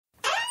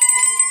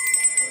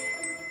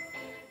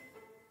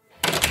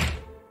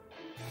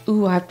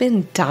Ooh, I've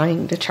been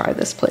dying to try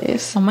this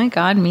place. Oh my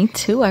god, me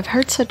too. I've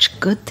heard such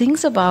good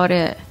things about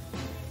it.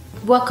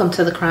 Welcome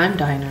to the Crime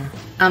Diner.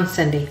 I'm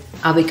Cindy.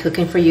 I'll be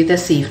cooking for you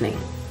this evening.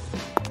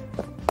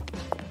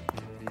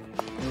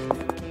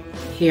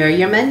 Here are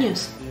your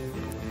menus.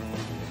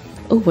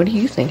 Oh, what are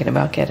you thinking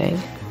about getting?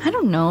 I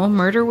don't know,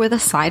 murder with a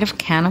side of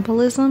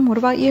cannibalism? What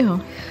about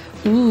you?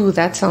 Ooh,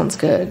 that sounds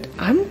good.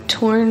 I'm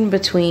torn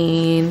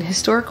between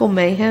historical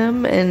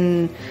mayhem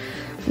and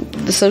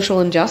the social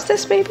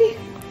injustice, maybe?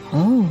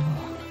 Oh.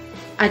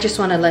 I just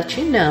want to let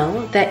you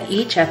know that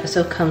each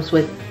episode comes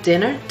with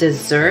dinner,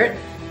 dessert,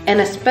 and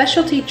a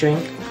specialty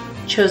drink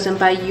chosen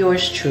by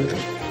yours truly.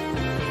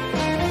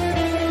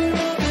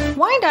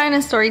 Wine Dine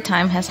and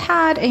Storytime has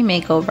had a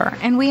makeover,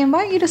 and we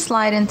invite you to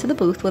slide into the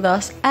booth with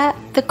us at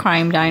the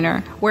Crime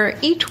Diner, where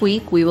each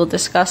week we will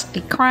discuss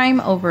a crime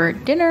over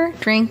dinner,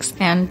 drinks,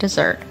 and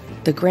dessert.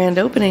 The grand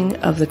opening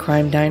of the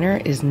Crime Diner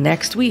is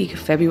next week,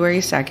 February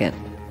 2nd.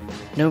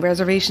 No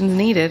reservations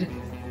needed.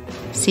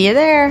 See you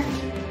there!